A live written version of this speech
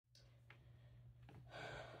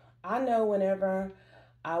I know whenever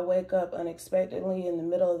I wake up unexpectedly in the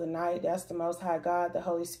middle of the night, that's the Most High God, the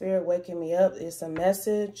Holy Spirit waking me up. It's a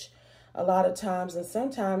message a lot of times, and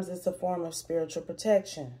sometimes it's a form of spiritual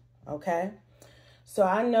protection, okay? So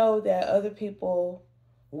I know that other people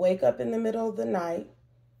wake up in the middle of the night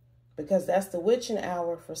because that's the witching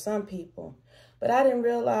hour for some people. But I didn't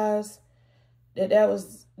realize that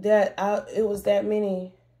it was that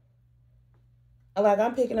many. Like,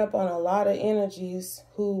 I'm picking up on a lot of energies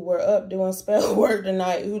who were up doing spell work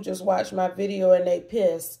tonight, who just watched my video and they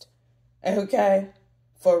pissed. Okay?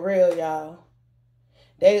 For real, y'all.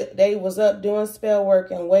 They was up doing spell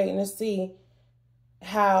work and waiting to see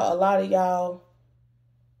how a lot of y'all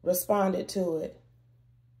responded to it,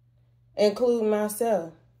 including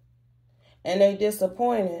myself. And they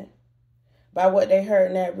disappointed by what they heard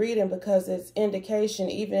in that reading, because it's indication,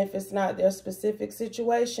 even if it's not their specific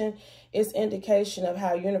situation, it's indication of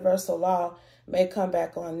how universal law may come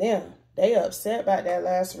back on them. They upset about that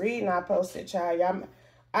last reading I posted, child.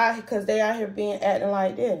 Because they out here acting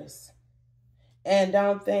like this. And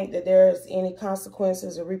don't think that there's any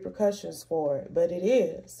consequences or repercussions for it. But it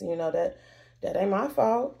is. You know, that ain't my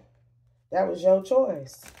fault. That was your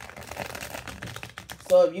choice.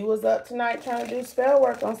 So if you was up tonight trying to do spell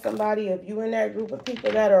work on somebody, if you in that group of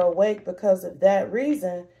people that are awake because of that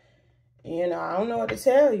reason, you know, I don't know what to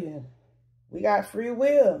tell you. We got free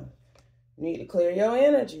will. You need to clear your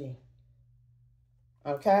energy.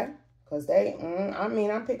 Okay? Because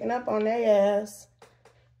I'm picking up on their ass.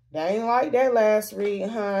 They ain't like that last read,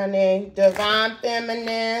 honey. Divine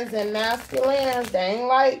feminines and masculines. They ain't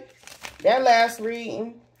like that last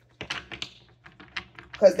reading.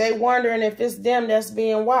 Because they wondering if it's them that's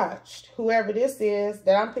being watched. Whoever this is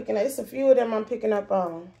that I'm picking up. It's a few of them I'm picking up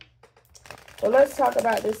on. So let's talk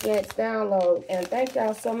about this next download. And thank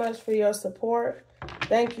y'all so much for your support.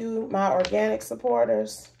 Thank you, my organic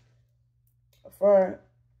supporters, for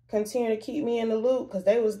continuing to keep me in the loop. Because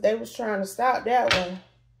they was trying to stop that one.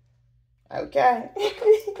 Okay.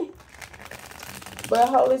 But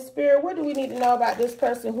Holy Spirit, what do we need to know about this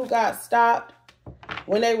person who got stopped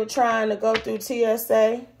when they were trying to go through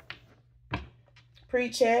TSA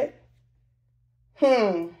pre-check?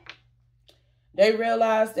 They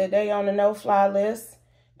realized that they on the no-fly list.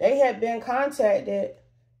 They had been contacted.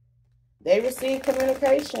 They received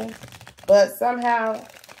communication, but somehow,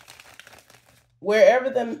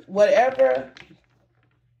 whatever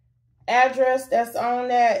address that's on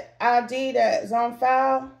that ID that's on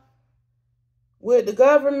file with the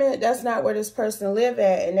government, that's not where this person live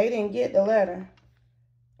at, and they didn't get the letter.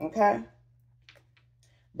 Okay?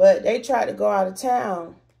 But they tried to go out of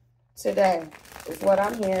town today, is what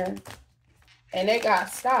I'm hearing. And they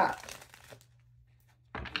got stopped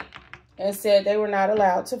and said they were not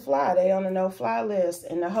allowed to fly. They on the no-fly list.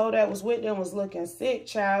 And the hoe that was with them was looking sick,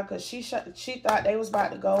 child, because she thought they was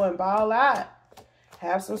about to go and ball out.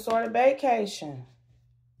 Have some sort of vacation.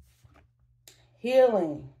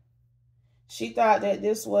 Healing. She thought that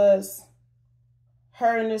this was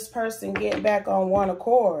her and this person getting back on one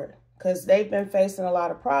accord, because they've been facing a lot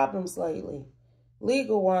of problems lately.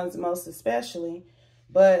 Legal ones most especially.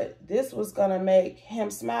 But this was going to make him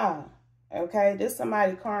smile. Okay? This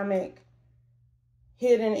somebody karmic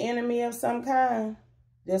hidden enemy of some kind.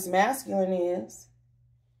 This masculine is.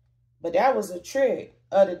 But that was a trick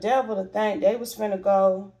of the devil to think they was finna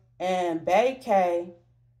go and vacay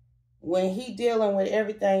when he dealing with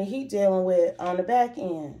everything he dealing with on the back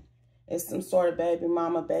end. It's some sort of baby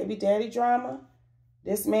mama, baby daddy drama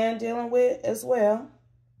this man dealing with as well.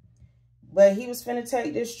 But he was finna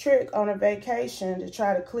take this trick on a vacation to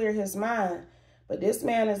try to clear his mind. But this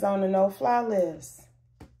man is on the no-fly list.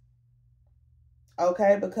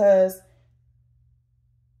 Okay, because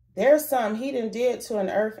there's something he done did to an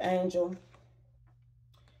earth angel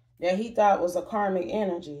that he thought was a karmic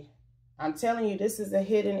energy. I'm telling you, this is a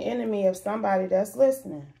hidden enemy of somebody that's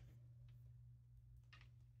listening.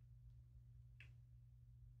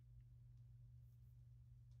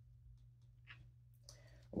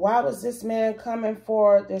 Why was this man coming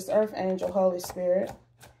for this earth angel, Holy Spirit?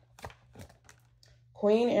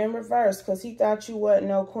 Queen in reverse, because he thought you wasn't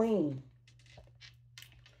no queen.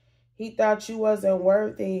 He thought you wasn't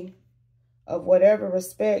worthy of whatever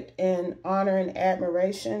respect and honor and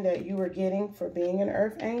admiration that you were getting for being an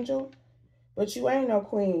earth angel. But you ain't no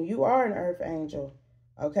queen. You are an earth angel.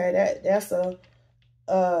 Okay, that's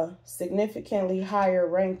a significantly higher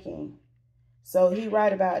ranking. So he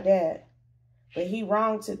right about that. But he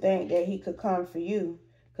wrong to think that he could come for you,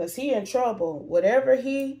 because he in trouble. Whatever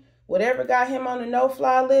got him on the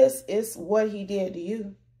no-fly list is what he did to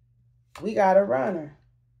you. We got a runner.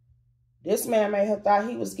 This man may have thought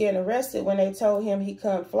he was getting arrested when they told him he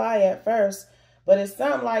couldn't fly at first. But it's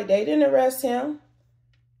something like they didn't arrest him.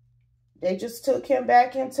 They just took him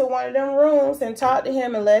back into one of them rooms and talked to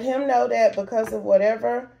him and let him know that because of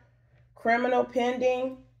whatever criminal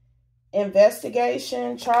pending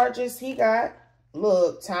investigation charges he got,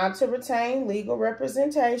 look, time to retain legal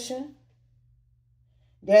representation,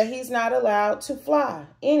 that he's not allowed to fly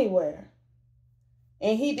anywhere.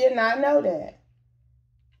 And he did not know that.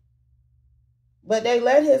 But they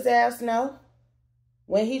let his ass know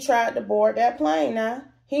when he tried to board that plane now.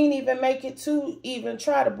 He didn't even make it to even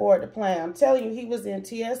try to board the plane. I'm telling you, he was in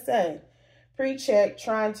TSA, pre-check,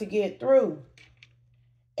 trying to get through.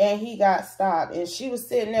 And he got stopped. And she was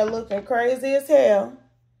sitting there looking crazy as hell.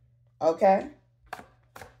 Okay?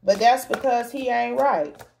 But that's because he ain't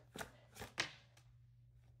right.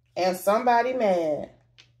 And somebody mad.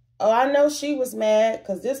 Oh, I know she was mad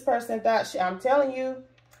because this person thought I'm telling you,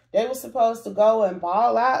 they were supposed to go and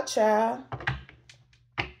ball out, child.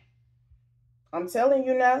 I'm telling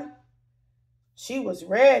you now, she was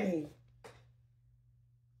ready.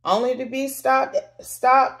 Only to be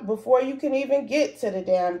stopped before you can even get to the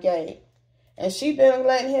damn gate. And she been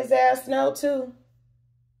letting his ass know too.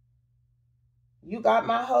 You got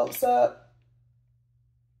my hopes up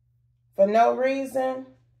for no reason.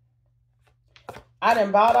 I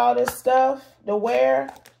done bought all this stuff to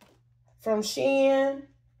wear from Shein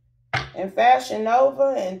and Fashion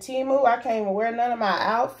Nova and Temu. I can't even wear none of my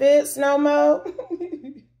outfits no more.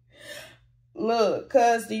 Look,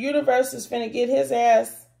 because the universe is finna get his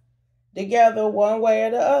ass together one way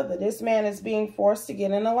or the other. This man is being forced to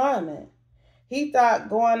get in alignment. He thought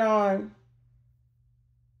going on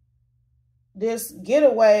this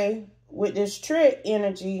getaway with this trick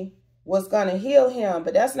energy was going to heal him,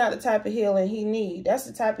 but that's not the type of healing he need. That's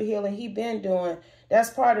the type of healing he been doing. That's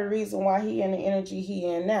part of the reason why he in the energy he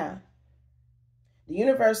in now. The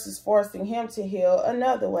universe is forcing him to heal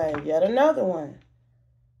another way, yet another one,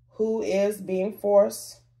 who is being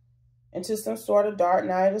forced into some sort of dark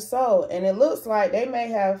night of soul. And it looks like they may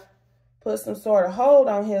have put some sort of hold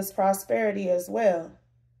on his prosperity as well.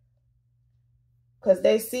 Because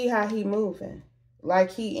they see how he moving.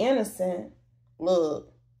 Like he innocent.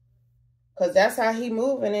 Look. Because that's how he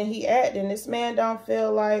moving and he acting. This man don't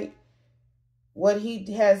feel like what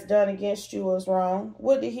he has done against you was wrong.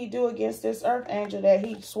 What did he do against this earth angel that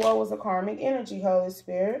he swore was a karmic energy, Holy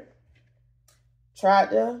Spirit?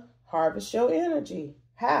 Tried to harvest your energy.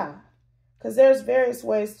 How? Because there's various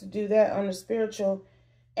ways to do that on the spiritual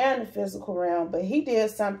and the physical realm. But he did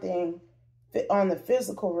something on the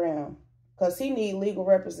physical realm because he need legal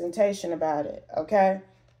representation about it, okay?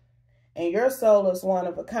 And your soul is one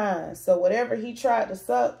of a kind. So whatever he tried to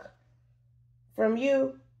suck from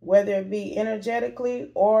you, whether it be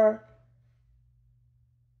energetically or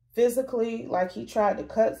physically, like he tried to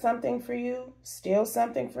cut something for you, steal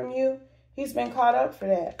something from you, he's been caught up for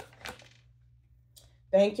that.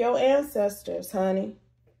 Thank your ancestors, honey.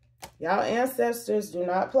 Y'all ancestors do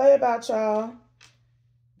not play about y'all.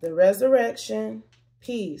 The resurrection,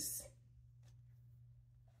 peace.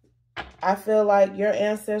 I feel like your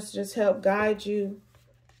ancestors help guide you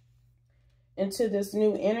into this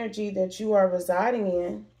new energy that you are residing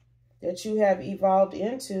in, that you have evolved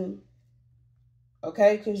into,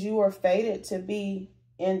 okay? Because you were fated to be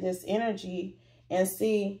in this energy. And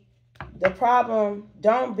see, the problem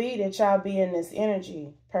don't be that y'all be in this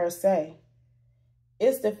energy per se.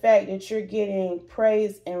 It's the fact that you're getting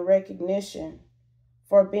praise and recognition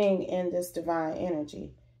for being in this divine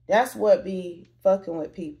energy. That's what be fucking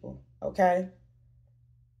with people, okay?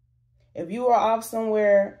 If you were off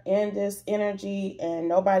somewhere in this energy and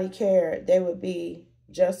nobody cared, they would be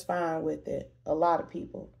just fine with it. A lot of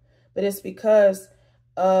people. But it's because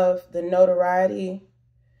of the notoriety,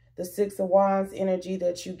 the Six of Wands energy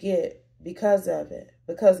that you get because of it.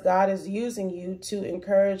 Because God is using you to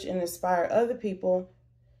encourage and inspire other people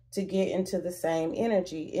to get into the same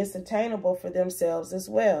energy. It's attainable for themselves as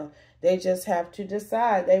well. They just have to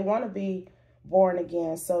decide they want to be born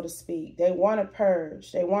again, so to speak. They want to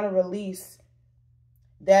purge. They want to release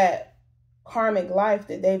that karmic life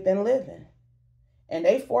that they've been living. And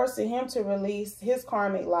they forcing him to release his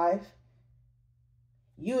karmic life.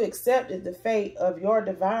 You accepted the fate of your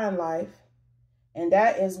divine life. And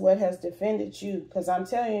that is what has defended you. Because I'm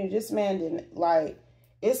telling you, this man didn't, like,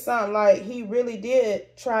 it's something like he really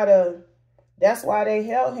did try to, that's why they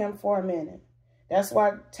held him for a minute. That's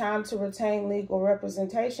why time to retain legal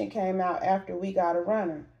representation came out after we got a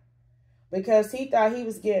runner. Because he thought he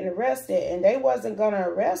was getting arrested and they wasn't going to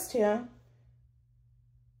arrest him.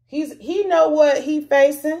 He know what he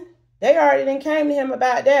facing. They already done came to him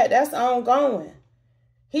about that. That's ongoing.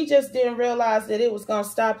 He just didn't realize that it was going to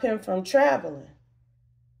stop him from traveling.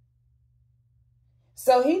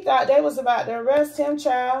 So he thought they was about to arrest him,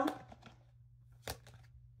 child.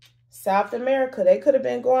 South America. They could have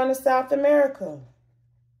been going to South America.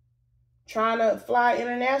 Trying to fly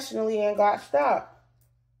internationally and got stopped.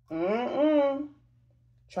 Trying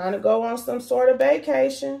to go on some sort of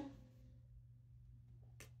vacation.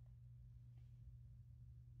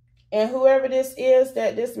 And whoever this is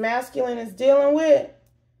that this masculine is dealing with,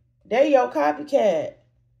 they your copycat.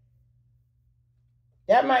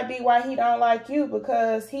 That might be why he don't like you,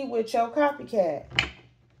 because he with your copycat.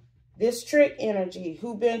 This trick energy,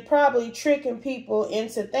 who been probably tricking people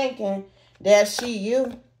into thinking that she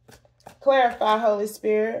you. Clarify, Holy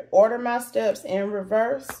Spirit. Order my steps in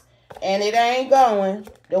reverse. And it ain't going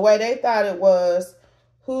the way they thought it was.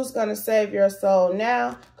 Who's going to save your soul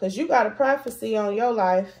now? Because you got a prophecy on your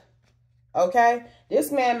life. Okay?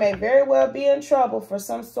 This man may very well be in trouble for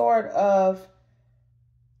some sort of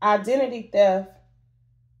identity theft.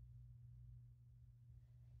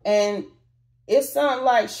 And it's something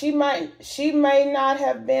like she may not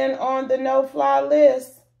have been on the no-fly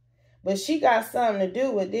list, but she got something to do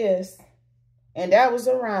with this. And that was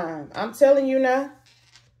a rhyme. I'm telling you now.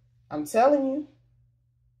 I'm telling you.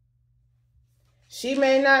 She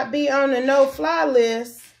may not be on the no-fly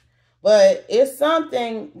list, but it's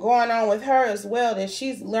something going on with her as well that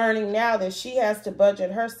she's learning now that she has to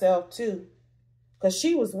budget herself too. Because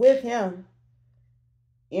she was with him.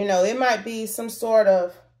 You know, it might be some sort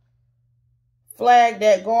of flag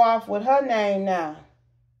that go off with her name now.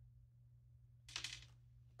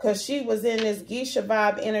 Because she was in this geisha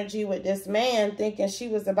vibe energy with this man thinking she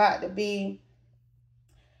was about to be.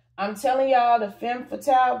 I'm telling y'all, the femme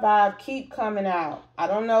fatale vibe keep coming out. I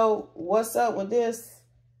don't know what's up with this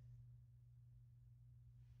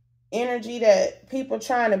energy that people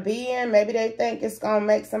trying to be in. Maybe they think it's going to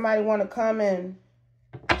make somebody want to come and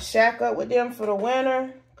shack up with them for the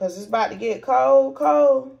winter. Because it's about to get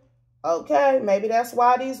cold. Okay, maybe that's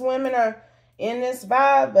why these women are in this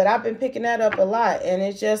vibe, but I've been picking that up a lot, and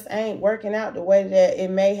it just ain't working out the way that it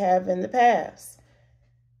may have in the past.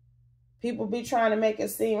 People be trying to make it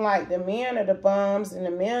seem like the men are the bums, and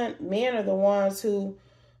the men are the ones who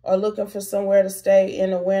are looking for somewhere to stay in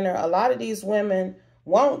the winter. A lot of these women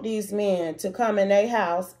want these men to come in their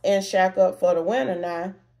house and shack up for the winter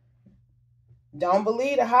now. Don't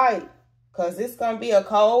believe the hype, because it's going to be a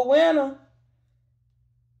cold winter.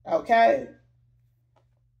 Okay?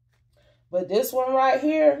 But this one right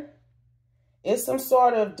here, it's some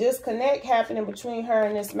sort of disconnect happening between her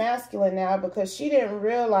and this masculine now, because she didn't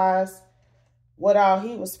realize what all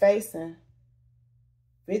he was facing.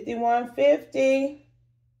 5150.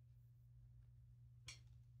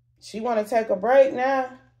 She want to take a break now.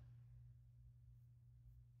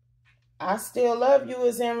 I still love you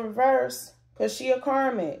is in reverse, because she a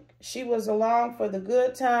karmic. She was along for the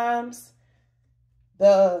good times,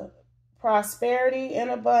 the prosperity and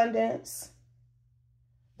abundance,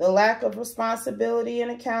 the lack of responsibility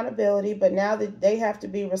and accountability. But now that they have to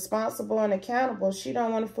be responsible and accountable, she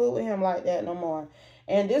don't want to fool with him like that no more.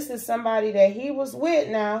 And this is somebody that he was with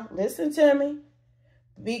now. Listen to me.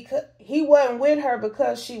 Because he wasn't with her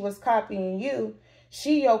because she was copying you.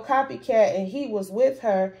 She your copycat, and he was with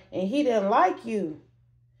her, and he didn't like you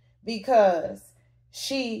because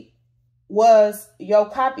she was your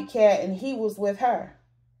copycat and he was with her.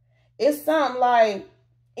 It's something like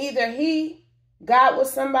either he got with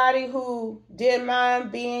somebody who didn't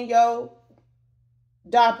mind being your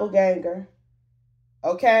doppelganger,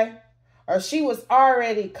 okay? Or she was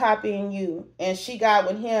already copying you and she got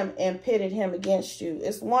with him and pitted him against you.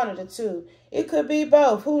 It's one of the two. It could be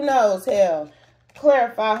both. Who knows? Hell.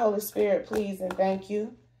 Clarify, Holy Spirit, please, and thank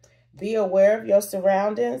you. Be aware of your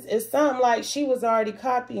surroundings. It's something like she was already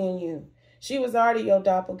copying you. She was already your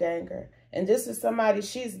doppelganger. And this is somebody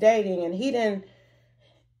she's dating, and he didn't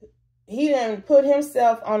put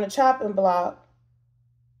himself on the chopping block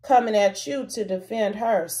coming at you to defend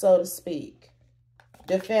her, so to speak.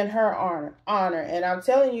 Defend her honor. And I'm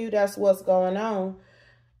telling you, that's what's going on.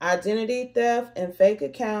 Identity theft and fake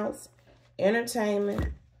accounts,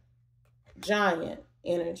 entertainment, giant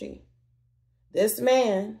energy. This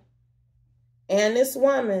man and this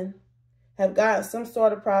woman have gotten some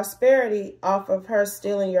sort of prosperity off of her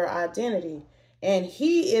stealing your identity. And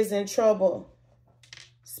he is in trouble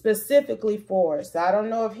specifically for it. So I don't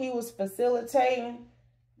know if he was facilitating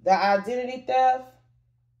the identity theft,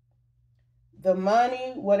 the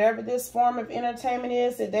money, whatever this form of entertainment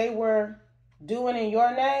is that they were doing in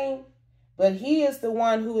your name. But he is the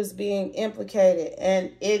one who is being implicated.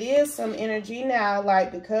 And it is some energy now,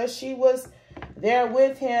 like because she was there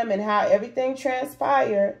with him and how everything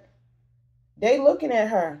transpired, they looking at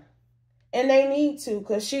her. And they need to,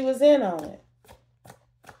 because she was in on it.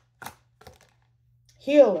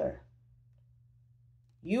 Healer.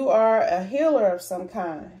 You are a healer of some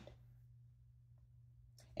kind.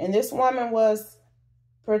 And this woman was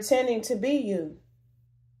pretending to be you.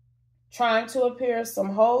 Trying to appear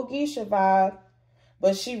some whole geisha vibe.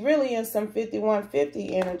 But she really in some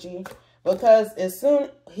 5150 energy.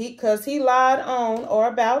 Because he lied on or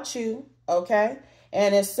about you. Okay?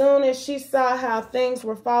 And as soon as she saw how things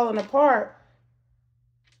were falling apart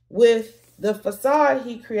with the facade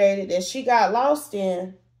he created that she got lost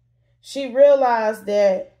in, she realized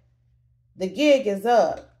that the gig is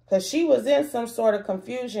up. Because she was in some sort of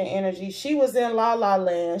confusion energy. She was in la la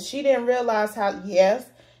land. She didn't realize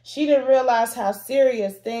she didn't realize how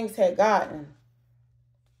serious things had gotten.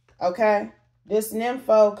 Okay? This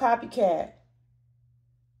nympho copycat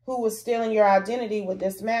who was stealing your identity with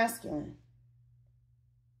this masculine.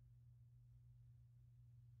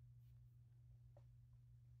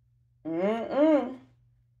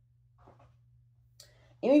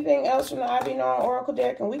 Anything else from the I Be Knowing Oracle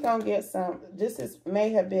deck? And we're going to get some. May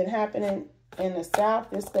have been happening in the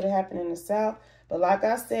South. This could have happened in the South. But like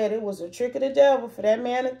I said, it was a trick of the devil for that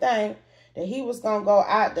man to think that he was going to go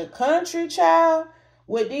out the country, child,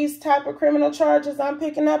 with these type of criminal charges I'm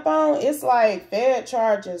picking up on. It's like Fed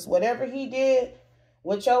charges. Whatever he did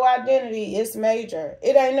with your identity, it's major.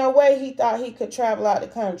 It ain't no way he thought he could travel out the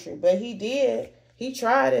country. But he did. He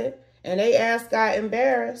tried it. And they ass got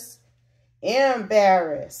embarrassed.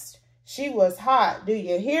 Embarrassed. She was hot. Do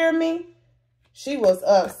you hear me? She was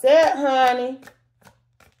upset, honey.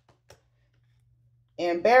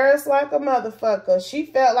 Embarrassed like a motherfucker. She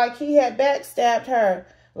felt like he had backstabbed her.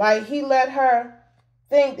 Like he let her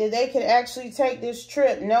think that they could actually take this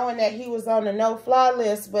trip knowing that he was on the no-fly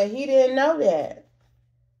list. But he didn't know that.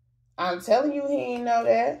 I'm telling you, he didn't know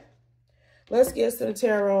that. Let's get some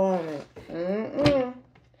tarot on it.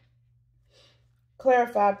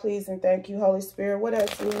 Clarify, please, and thank you, Holy Spirit. What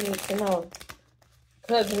else do we need to know?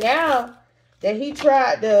 Because now that he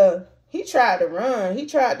tried to run, he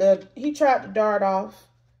tried to dart off.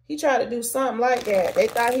 He tried to do something like that. They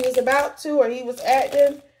thought he was about to, or he was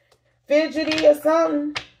acting fidgety or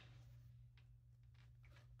something.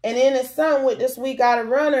 And then it's something with this we got a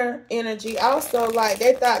runner energy also. Like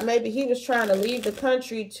they thought maybe he was trying to leave the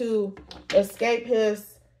country to escape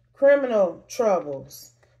his criminal troubles.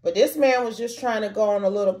 But this man was just trying to go on a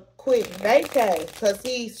little quick vacay because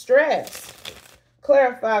he's stressed.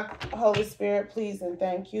 Clarify, Holy Spirit, please, and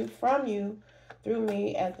thank you from you through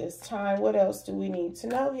me at this time. What else do we need to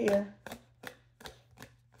know here?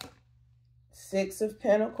 Six of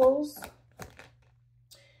Pentacles.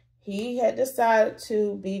 He had decided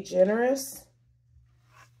to be generous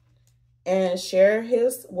and share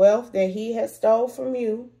his wealth that he had stole from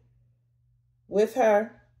you with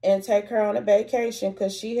her. And take her on a vacation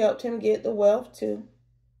because she helped him get the wealth too.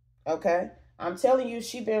 Okay? I'm telling you,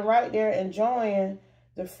 she been right there enjoying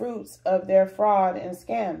the fruits of their fraud and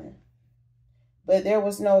scamming. But there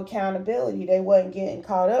was no accountability. They wasn't getting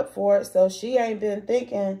caught up for it. So she ain't been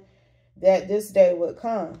thinking that this day would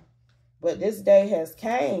come. But this day has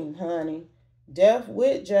came, honey. Death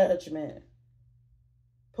with judgment.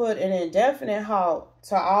 Put an indefinite halt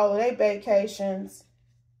to all of their vacations.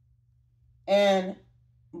 And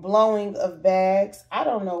blowing of bags. I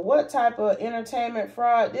don't know what type of entertainment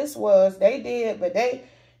fraud this was. They did, but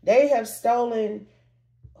they have stolen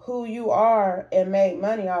who you are and made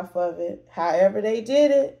money off of it. However they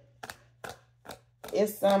did it,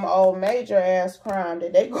 it's some old major ass crime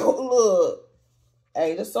that they go, look,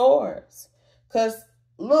 Eight of Swords. Because,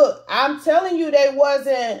 look, I'm telling you, they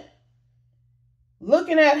wasn't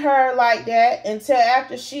looking at her like that until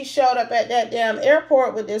after she showed up at that damn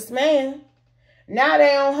airport with this man. Now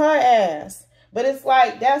they on her ass. But it's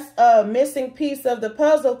like that's a missing piece of the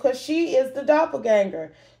puzzle because she is the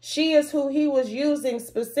doppelganger. She is who he was using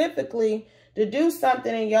specifically to do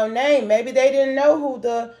something in your name. Maybe they didn't know who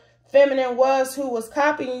the feminine was who was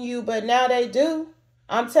copying you, but now they do.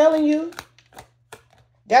 I'm telling you.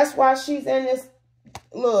 That's why she's in this,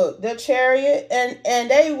 look, the Chariot. And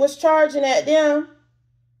they was charging at them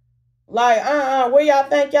like, where y'all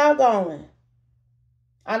think y'all going?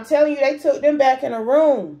 I'm telling you, they took them back in a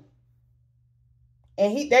room.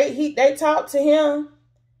 And they talked to him.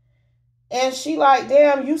 And she like,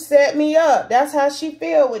 damn, you set me up. That's how she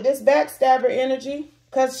feel with this backstabber energy.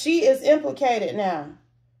 Because she is implicated now.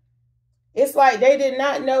 It's like they did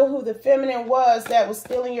not know who the feminine was that was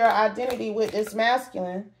stealing your identity with this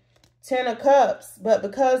masculine. 10 of Cups. But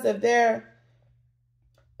because of their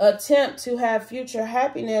attempt to have future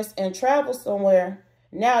happiness and travel somewhere,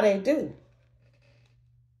 now they do.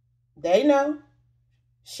 They know.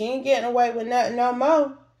 She ain't getting away with nothing no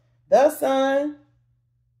more. The sun,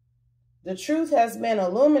 the truth has been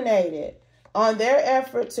illuminated on their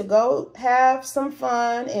effort to go have some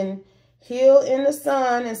fun and heal in the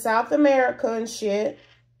sun in South America and shit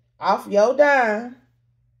off your dime.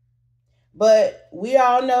 But we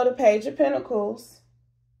all know the Page of Pentacles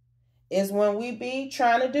is when we be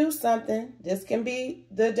trying to do something. This can be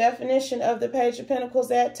the definition of the Page of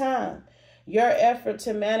Pentacles at time. Your effort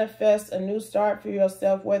to manifest a new start for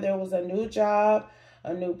yourself, whether it was a new job,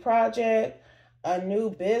 a new project, a new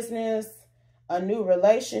business, a new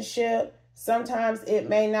relationship. Sometimes it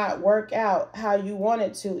may not work out how you want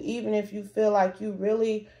it to, even if you feel like you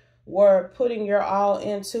really were putting your all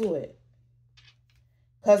into it.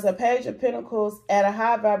 Because the Page of Pentacles at a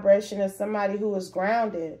high vibration is somebody who is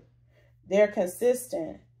grounded. They're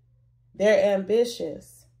consistent. They're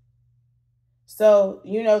ambitious. So,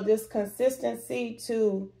 you know, this consistency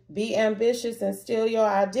to be ambitious and steal your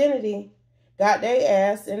identity got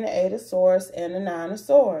their ass in the Eight of Swords and the Nine of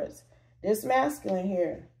Swords. This masculine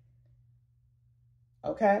here.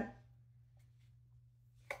 Okay?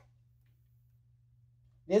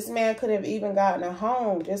 This man could have even gotten a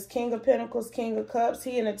home. This King of Pentacles, King of Cups.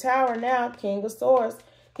 He in the Tower now, King of Swords.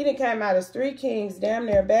 He done came out as 3 kings, damn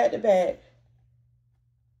near back to back.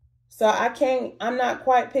 So I'm not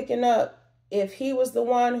quite picking up if he was the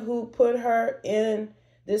one who put her in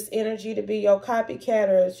this energy to be your copycat,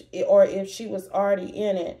 or if she was already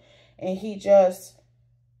in it and he just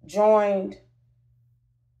joined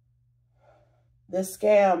the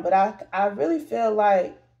scam. But I really feel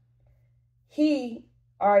like he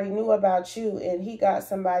already knew about you and he got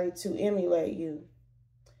somebody to emulate you.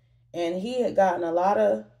 And he had gotten a lot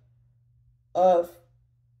of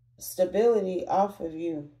stability off of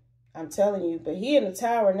you. I'm telling you. But he in the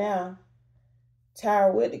Tower now.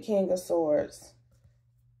 Tower with the King of Swords.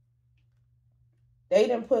 They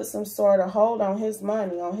done put some sort of hold on his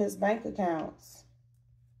money, on his bank accounts.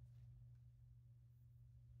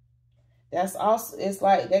 That's also, it's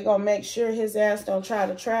like they're going to make sure his ass don't try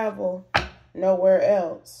to travel nowhere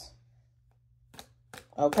else.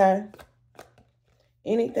 Okay?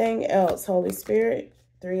 Anything else, Holy Spirit?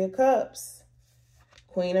 3 of Cups.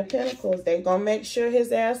 Queen of Pentacles. They going to make sure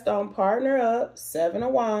his ass don't partner up. 7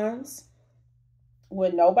 of Wands.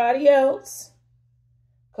 With nobody else.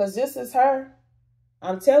 Because this is her.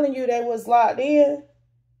 I'm telling you, they was locked in.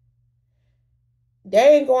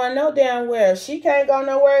 They ain't going no damn where. She can't go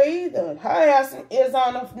nowhere either. Her ass is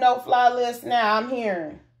on a no-fly list now, I'm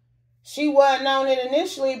hearing. She wasn't on it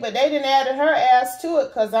initially, but they didn't add her ass to it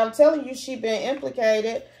because I'm telling you, she been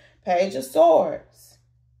implicated. Page of Swords.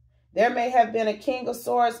 There may have been a King of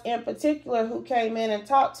Swords in particular who came in and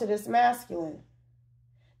talked to this masculine.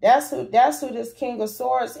 That's who this King of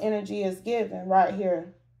Swords energy is giving right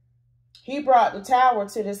here. He brought the Tower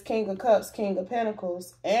to this King of Cups, King of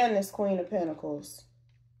Pentacles, and this Queen of Pentacles.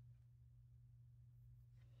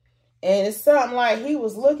 And it's something like he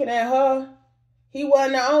was looking at her. He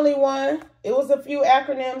wasn't the only one. It was a few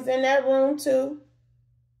acronyms in that room too.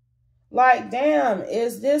 Like, damn,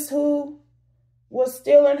 is this who was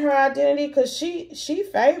stealing her identity? Because she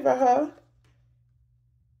favored her.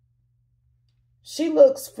 She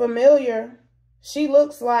looks familiar. She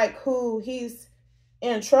looks like who he's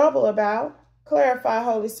in trouble about. Clarify,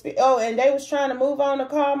 Holy Spirit. Oh, and they was trying to move on to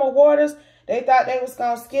calmer waters. They thought they was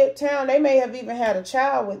going to skip town. They may have even had a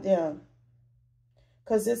child with them.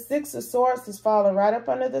 Because this 6 of Swords is falling right up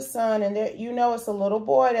under the sun. And there, you know, it's a little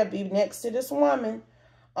boy that be next to this woman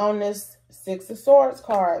on this 6 of Swords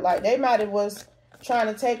card. Like, they might have was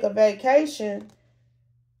trying to take a vacation.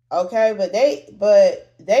 Okay, but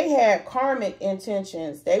they had karmic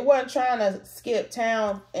intentions. They wasn't trying to skip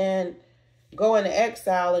town and go into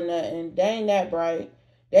exile and nothing. They ain't that bright.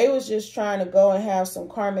 They was just trying to go and have some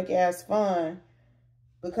karmic ass fun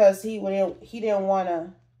because he didn't want to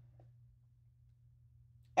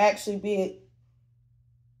actually be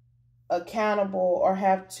accountable or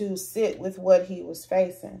have to sit with what he was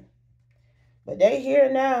facing. But they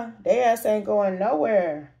here now. They ass ain't going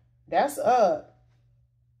nowhere. That's up.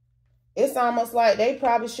 It's almost like they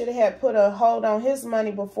probably should have had put a hold on his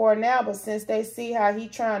money before now, but since they see how he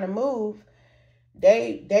trying to move,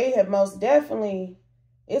 they have most definitely,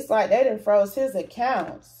 it's like they done froze his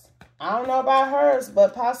accounts. I don't know about hers,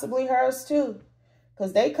 but possibly hers too.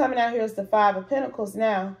 Because they coming out here as the 5 of Pentacles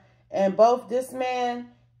now. And both this man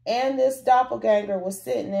and this doppelganger was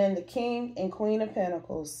sitting in the King and Queen of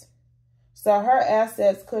Pentacles. So her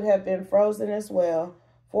assets could have been frozen as well.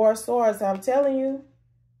 4 of Swords, I'm telling you.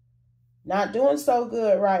 Not doing so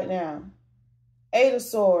good right now. 8 of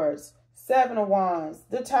Swords, 7 of Wands,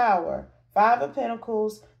 the Tower, 5 of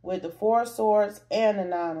Pentacles with the 4 of Swords and the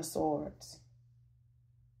 9 of Swords.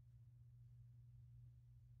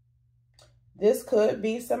 This could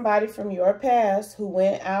be somebody from your past who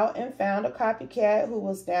went out and found a copycat who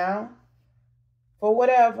was down for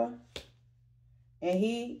whatever. And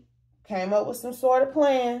he came up with some sort of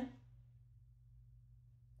plan.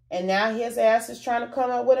 And now his ass is trying to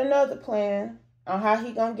come up with another plan on how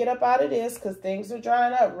he gonna get up out of this, because things are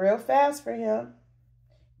drying up real fast for him.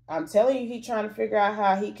 I'm telling you, he's trying to figure out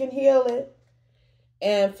how he can heal it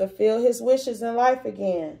and fulfill his wishes in life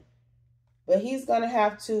again. But he's going to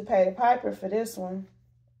have to pay the piper for this one.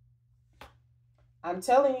 I'm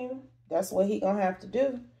telling you, that's what he's going to have to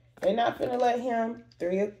do. They're not going to let him.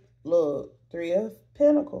 3 of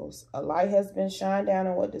Pentacles. A light has been shined down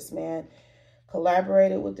on what this man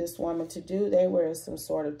collaborated with this woman to do. They were in some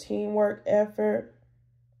sort of teamwork effort.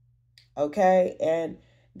 Okay, and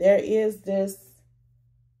there is this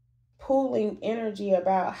pooling energy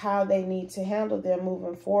about how they need to handle them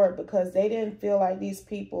moving forward, because they didn't feel like these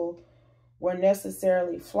people were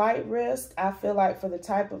necessarily flight risk. I feel like for the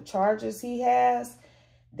type of charges he has,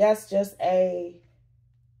 that's just a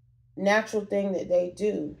natural thing that they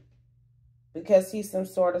do, because he's some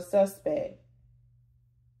sort of suspect.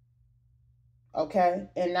 Okay,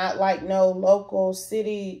 and not like no local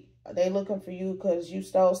city, they looking for you because you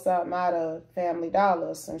stole something out of Family Dollar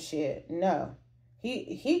or some shit. No.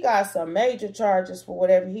 He got some major charges for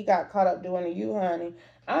whatever he got caught up doing to you, honey.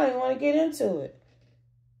 I don't even want to get into it.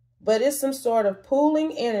 But it's some sort of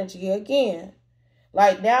pooling energy again.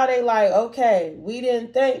 Like now they like, okay, we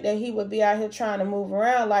didn't think that he would be out here trying to move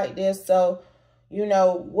around like this. So, you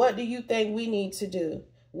know, what do you think we need to do?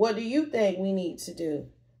 What do you think we need to do?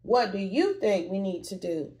 What do you think we need to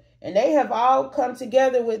do? And they have all come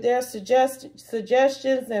together with their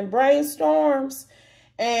suggestions and brainstorms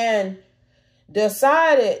and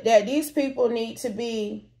decided that these people need to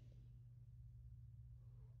be,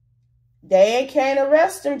 they can't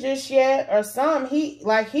arrest him just yet or some. He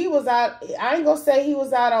was out, I ain't gonna say he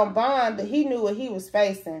was out on bond, but he knew what he was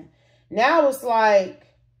facing. Now it's like,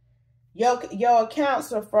 your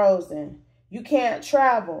accounts are frozen. You can't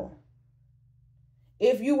travel.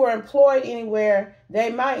 If you were employed anywhere, they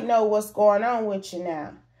might know what's going on with you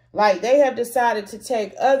now. Like they have decided to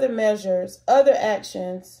take other measures, other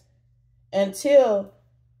actions, until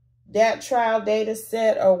that trial date is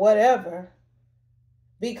set or whatever.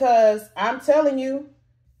 Because I'm telling you,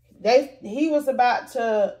 he was about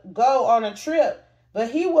to go on a trip,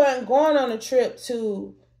 but he wasn't going on a trip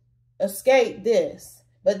to escape this.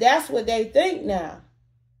 But that's what they think now.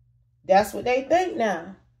 That's what they think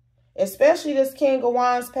now. Especially this King of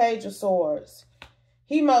Wands, Page of Swords.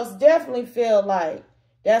 He most definitely feel like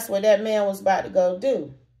that's what that man was about to go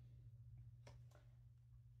do.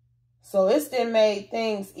 So it's then made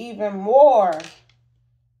things even more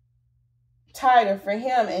tighter for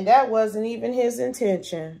him. And that wasn't even his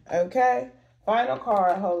intention. Okay? Final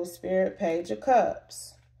card, Holy Spirit, Page of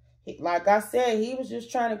Cups. Like I said, he was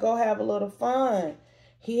just trying to go have a little fun.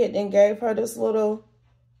 He had then gave her this little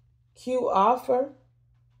cute offer.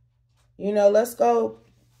 You know, let's go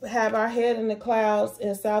have our head in the clouds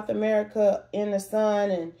in South America in the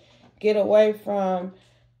sun and get away from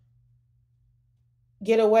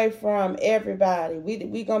everybody.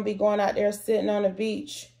 We gonna be going out there sitting on the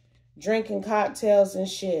beach, drinking cocktails and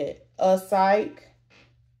shit. A psych.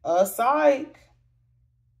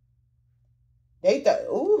 They thought,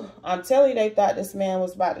 ooh, I'm telling you, they thought this man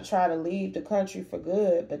was about to try to leave the country for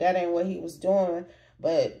good, but that ain't what he was doing.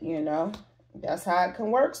 But, you know, that's how it can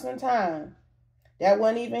work sometimes. That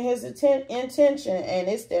wasn't even his intention, and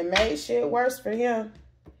it's that made shit worse for him.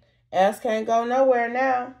 Ass can't go nowhere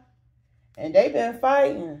now. And they been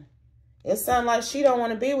fighting. It sounds like she don't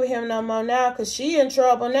want to be with him no more now because she in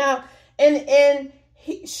trouble now. And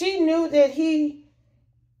she knew that he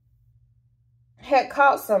had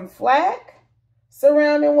caught some flack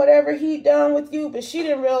surrounding whatever he done with you, but she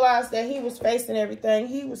didn't realize that he was facing everything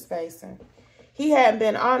he was facing. He hadn't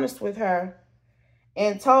been honest with her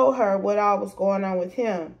and told her what all was going on with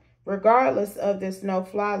him, regardless of this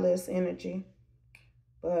no-fly list energy.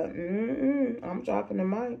 But, I'm dropping the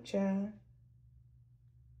mic, child.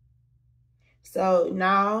 So,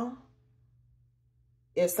 now,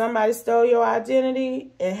 if somebody stole your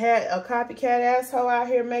identity and had a copycat asshole out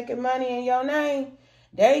here making money in your name,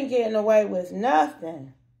 they ain't getting away with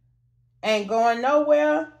nothing. Ain't going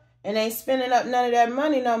nowhere and ain't spending up none of that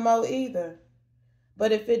money no more either.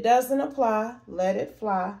 But if it doesn't apply, let it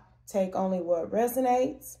fly. Take only what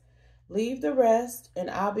resonates. Leave the rest. And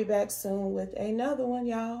I'll be back soon with another one,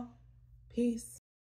 y'all. Peace.